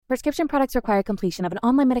Prescription products require completion of an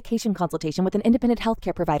online medication consultation with an independent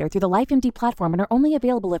healthcare provider through the LifeMD platform and are only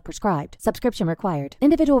available if prescribed. Subscription required.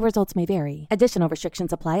 Individual results may vary. Additional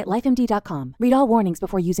restrictions apply at lifemd.com. Read all warnings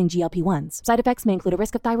before using GLP-1s. Side effects may include a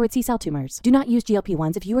risk of thyroid C-cell tumors. Do not use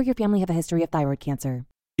GLP-1s if you or your family have a history of thyroid cancer.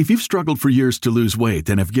 If you've struggled for years to lose weight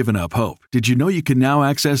and have given up hope, did you know you can now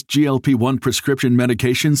access GLP-1 prescription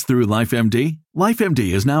medications through LifeMD?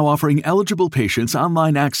 LifeMD is now offering eligible patients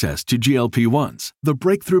online access to GLP-1s, the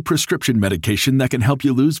breakthrough prescription medication that can help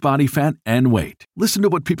you lose body fat and weight. Listen to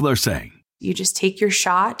what people are saying. You just take your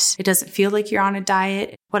shot. It doesn't feel like you're on a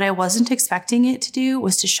diet. What I wasn't expecting it to do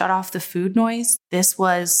was to shut off the food noise. This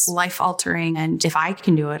was life-altering, and if I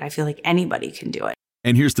can do it, I feel like anybody can do it.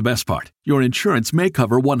 And here's the best part. Your insurance may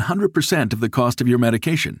cover 100% of the cost of your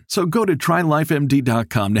medication. So go to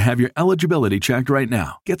TryLifeMD.com to have your eligibility checked right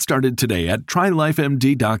now. Get started today at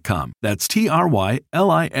TryLifeMD.com. That's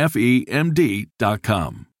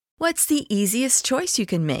TryLifeMD.com. What's the easiest choice you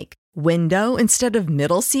can make? Window instead of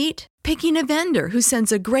middle seat? Picking a vendor who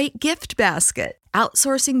sends a great gift basket?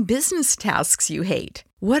 Outsourcing business tasks you hate?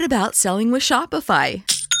 What about selling with Shopify?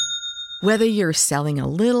 Whether you're selling a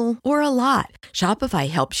little or a lot, Shopify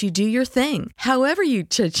helps you do your thing, however you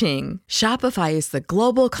cha-ching. Shopify is the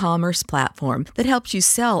global commerce platform that helps you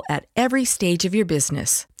sell at every stage of your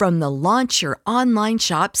business. From the launch your online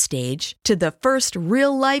shop stage to the first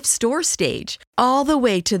real-life store stage, all the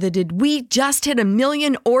way to the did we just hit 1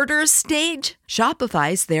 million orders stage.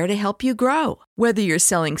 Shopify's there to help you grow. Whether you're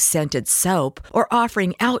selling scented soap or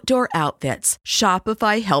offering outdoor outfits,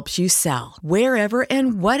 Shopify helps you sell. Wherever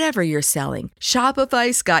and whatever you're selling,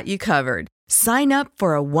 Shopify's got you covered. Sign up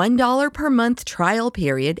for a $1 per month trial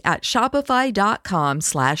period at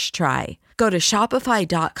shopify.com/try. Go to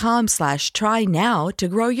shopify.com/try now to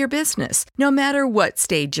grow your business, no matter what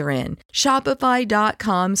stage you're in.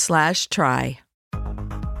 Shopify.com/try.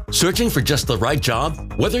 Searching for just the right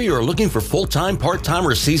job? Whether you're looking for full-time, part-time,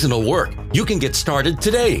 or seasonal work, you can get started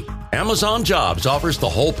today. Amazon Jobs offers the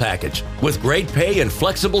whole package with great pay and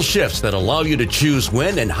flexible shifts that allow you to choose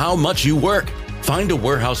when and how much you work. Find a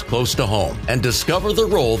warehouse close to home and discover the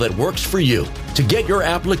role that works for you. To get your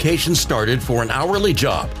application started for an hourly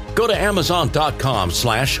job, go to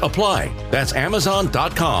Amazon.com/apply. That's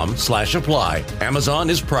Amazon.com/apply. Amazon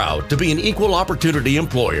is proud to be an equal opportunity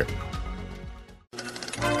employer.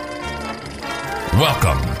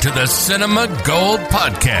 Welcome to the Cinema Gold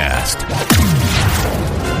Podcast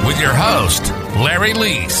with your host, Larry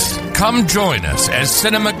Leese. Come join us as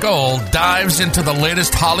Cinema Gold dives into the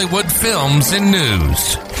latest Hollywood films and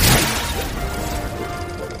news.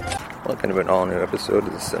 Welcome to an all-new episode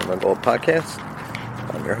of the Cinema Gold Podcast.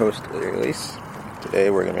 I'm your host, Larry Leese.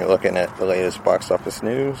 Today we're going to be looking at the latest box office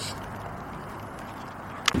news.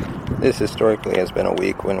 This historically has been a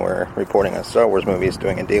week when we're reporting on Star Wars movies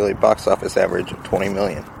doing a daily box office average of 20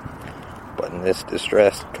 million. But in this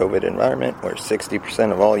distressed COVID environment, where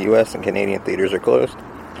 60% of all US and Canadian theaters are closed,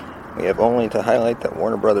 we have only to highlight that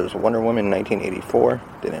Warner Brothers' Wonder Woman 1984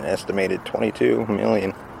 did an estimated 22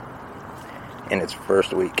 million in its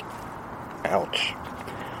first week. Ouch.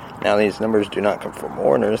 Now these numbers do not come from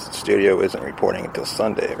Warner's. The studio isn't reporting until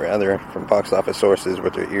Sunday, rather from box office sources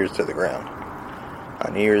with their ears to the ground.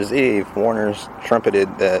 On New Year's Eve, Warner's trumpeted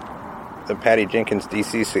that the Patty Jenkins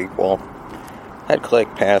DC sequel had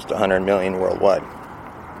clicked past 100 million worldwide.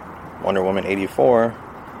 Wonder Woman 84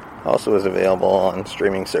 also is available on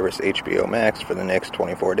streaming service HBO Max for the next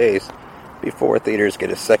 24 days before theaters get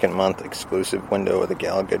a second month exclusive window of the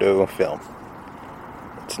Gal Gadot film.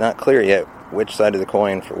 It's not clear yet which side of the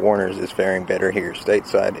coin for Warner's is faring better here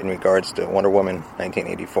stateside in regards to Wonder Woman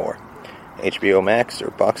 1984, HBO Max or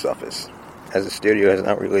box office, as the studio has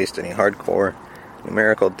not released any hardcore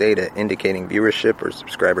numerical data indicating viewership or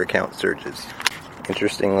subscriber count surges.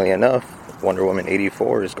 Interestingly enough, Wonder Woman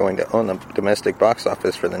 84 is going to own the domestic box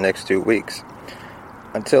office for the next 2 weeks,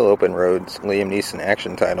 until Open Road's Liam Neeson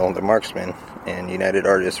action title, The Marksman, and United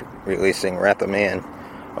Artists releasing Wrath of Man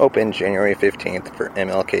open January 15th for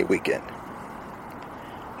MLK weekend.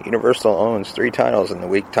 Universal owns 3 titles in the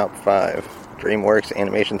week top 5. DreamWorks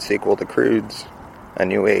animation sequel The Croods, A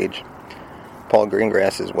New Age, Paul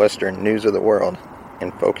Greengrass's Western News of the World,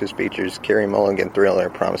 and Focus features Carey Mulligan thriller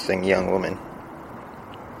Promising Young Woman.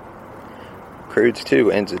 Croods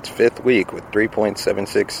 2 ends its 5th week with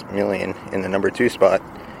 3.76 million in the number 2 spot,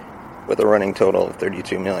 with a running total of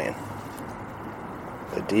 32 million.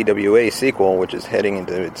 The DWA sequel, which is heading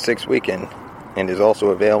into its 6th weekend and is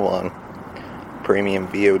also available on premium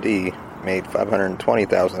VOD, made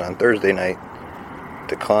 $520,000 on Thursday night,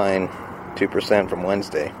 declined 2% from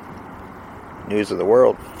Wednesday. News of the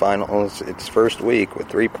World finals its first week with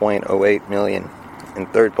 3.08 million in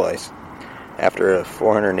third place, after a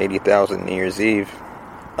 $480,000 New Year's Eve,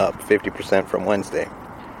 up 50% from Wednesday.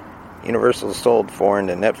 Universal sold foreign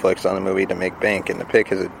to Netflix on the movie to make bank, and the pick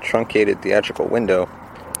has a truncated theatrical window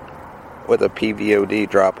with a PVOD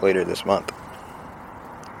drop later this month.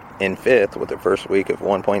 In fifth, with the first week of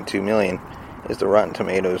 1.2 million, is the Rotten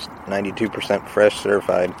Tomatoes 92% fresh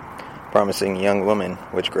certified Promising Young Woman,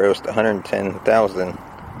 which grossed $110,000,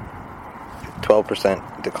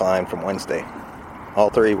 12% decline from Wednesday. All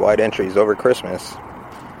three wide entries over Christmas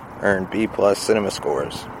earned B+ cinema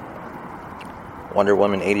scores. Wonder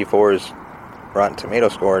Woman 84's Rotten Tomato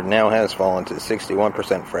score now has fallen to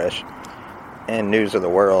 61% fresh, and News of the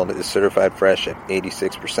World is certified fresh at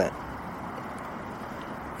 86%.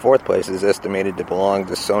 Fourth place is estimated to belong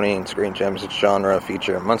to Sony and Screen Gems' genre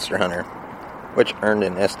feature Monster Hunter, which earned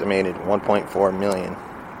an estimated $1.4 million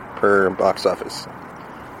per box office.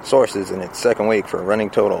 Sources in its second week for a running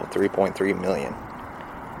total of $3.3 million.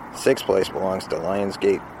 Sixth place belongs to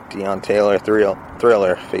Lionsgate Deon Taylor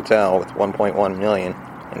thriller Fatale with $1.1 million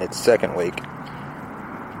in its second week,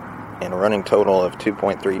 and a running total of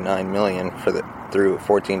 $2.39 million through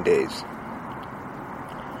 14 days.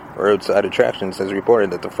 Roadside Attractions has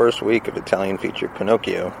reported that the first week of Italian feature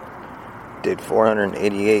Pinocchio did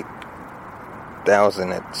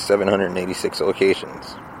 $488,000 at 786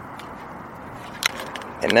 locations.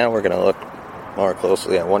 And now we're going to look more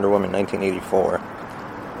closely at Wonder Woman 1984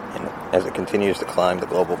 and as it continues to climb the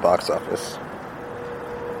global box office.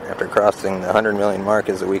 After crossing the 100 million mark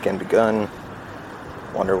as the weekend begun,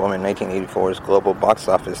 Wonder Woman 1984's global box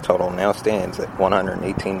office total now stands at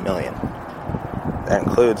 118 million. That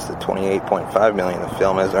includes the 28.5 million the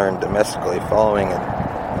film has earned domestically following a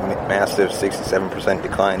massive 67%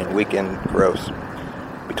 decline in weekend gross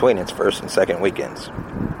between its first and second weekends.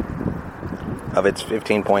 Of its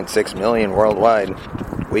 15.6 million worldwide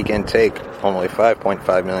weekend take, only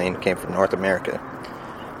 5.5 million came from North America.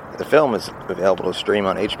 The film is available to stream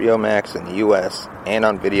on HBO Max in the US and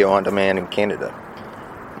on video on demand in Canada.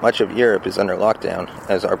 Much of Europe is under lockdown,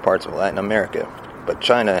 as are parts of Latin America, but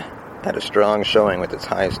China had a strong showing with its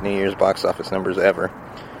highest New Year's box office numbers ever.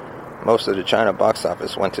 Most of the China box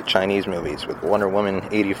office went to Chinese movies, with Wonder Woman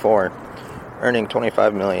 84 earning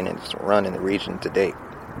 $25 million in its run in the region to date.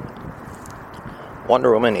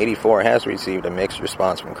 Wonder Woman 84 has received a mixed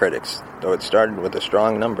response from critics. Though it started with a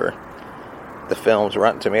strong number, the film's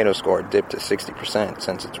Rotten Tomato score dipped to 60%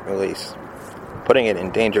 since its release, putting it in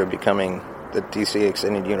danger of becoming the DC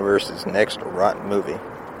Extended Universe's next rotten movie.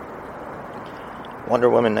 Wonder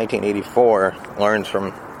Woman 1984 learns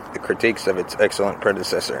from the critiques of its excellent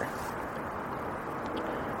predecessor,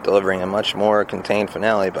 delivering a much more contained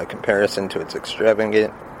finale by comparison to its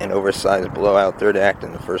extravagant and oversized blowout third act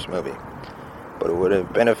in the first movie. But it would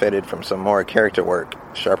have benefited from some more character work,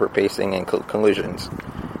 sharper pacing and conclusions,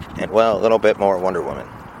 and, well, a little bit more Wonder Woman.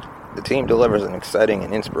 The team delivers an exciting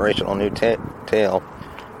and inspirational new tale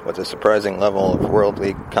with a surprising level of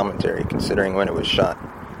worldly commentary considering when it was shot,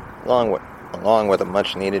 along with a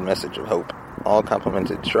much-needed message of hope, all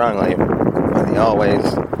complemented strongly by the always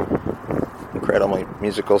incredibly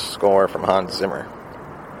musical score from Hans Zimmer.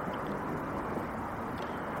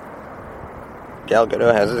 Gal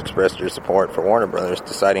Gadot has expressed her support for Warner Brothers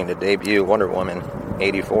deciding to debut Wonder Woman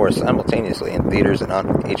 84 simultaneously in theaters and on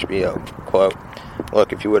HBO. Quote,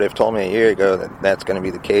 "Look, if you would have told me a year ago that that's going to be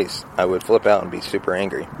the case, I would flip out and be super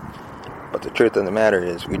angry. But the truth of the matter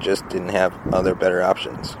is, we just didn't have other better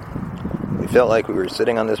options. We felt like we were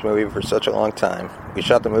sitting on this movie for such a long time. We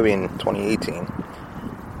shot the movie in 2018,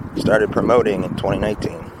 started promoting in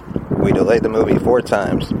 2019. We delayed the movie 4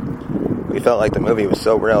 times. We felt like the movie was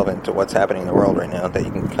so relevant to what's happening in the world right now that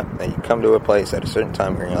you come to a place at a certain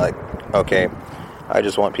time where you're like, okay, I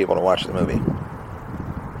just want people to watch the movie."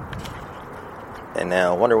 And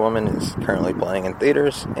now Wonder Woman is currently playing in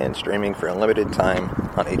theaters and streaming for a limited time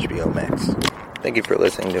on HBO Max. Thank you for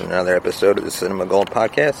listening to another episode of the Cinema Gold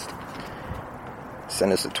Podcast.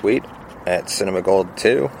 Send us a tweet at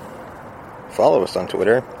CinemaGold2. Follow us on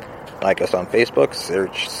Twitter. Like us on Facebook.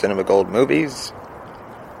 Search Cinema Gold Movies.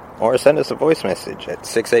 Or send us a voice message at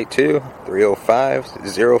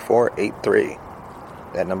 682-305-0483.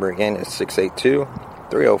 That number again is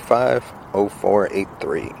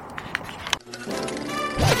 682-305-0483.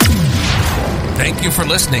 Thank you for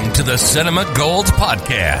listening to the Cinema Gold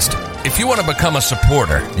Podcast. If you want to become a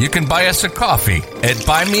supporter, you can buy us a coffee at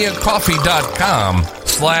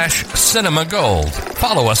buymeacoffee.com/cinemagold.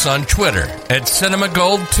 Follow us on Twitter at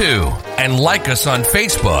CinemaGold2 and like us on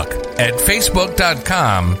Facebook at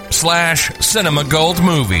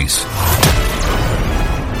facebook.com/cinemagoldmovies.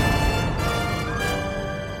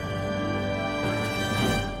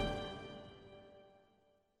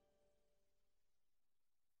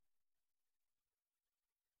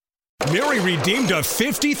 Mary redeemed a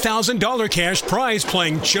 $50,000 cash prize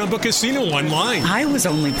playing Chumba Casino online. I was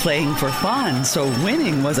only playing for fun, so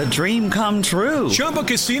winning was a dream come true. Chumba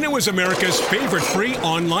Casino is America's favorite free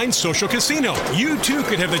online social casino. You too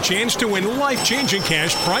could have the chance to win life-changing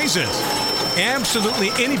cash prizes. Absolutely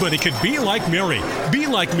anybody could be like Mary. Be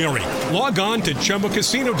like Mary. Log on to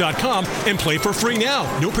ChumbaCasino.com and play for free now.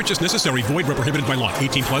 No purchase necessary. Void where prohibited by law.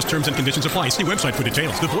 18 plus terms and conditions apply. See website for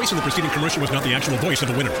details. The voice in the preceding commercial was not the actual voice of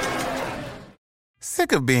the winner.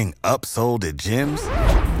 Sick of being upsold at gyms?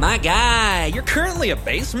 My guy, you're currently a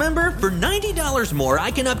base member? For $90 more,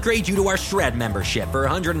 I can upgrade you to our Shred membership. For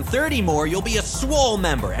 $130 more, you'll be a Swole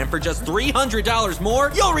member. And for just $300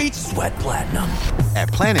 more, you'll reach Sweat Platinum. At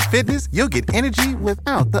Planet Fitness, you'll get energy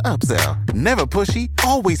without the upsell. Never pushy,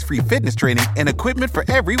 always free fitness training and equipment for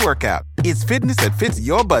every workout. It's fitness that fits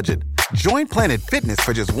your budget. Join Planet Fitness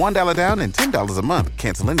for just $1 down and $10 a month.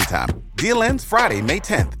 Cancel anytime. Deal ends Friday, May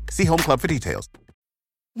 10th. See Home Club for details.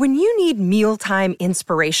 When you need mealtime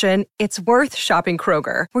inspiration, it's worth shopping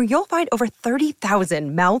Kroger, where you'll find over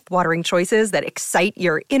 30,000 mouth-watering choices that excite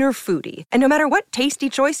your inner foodie. And no matter what tasty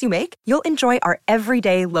choice you make, you'll enjoy our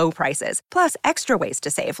everyday low prices, plus extra ways to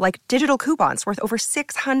save, like digital coupons worth over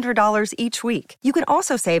 $600 each week. You can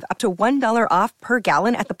also save up to $1 off per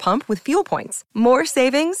gallon at the pump with fuel points. More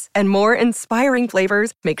savings and more inspiring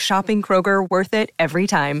flavors make shopping Kroger worth it every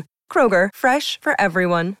time. Kroger, fresh for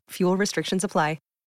everyone. Fuel restrictions apply.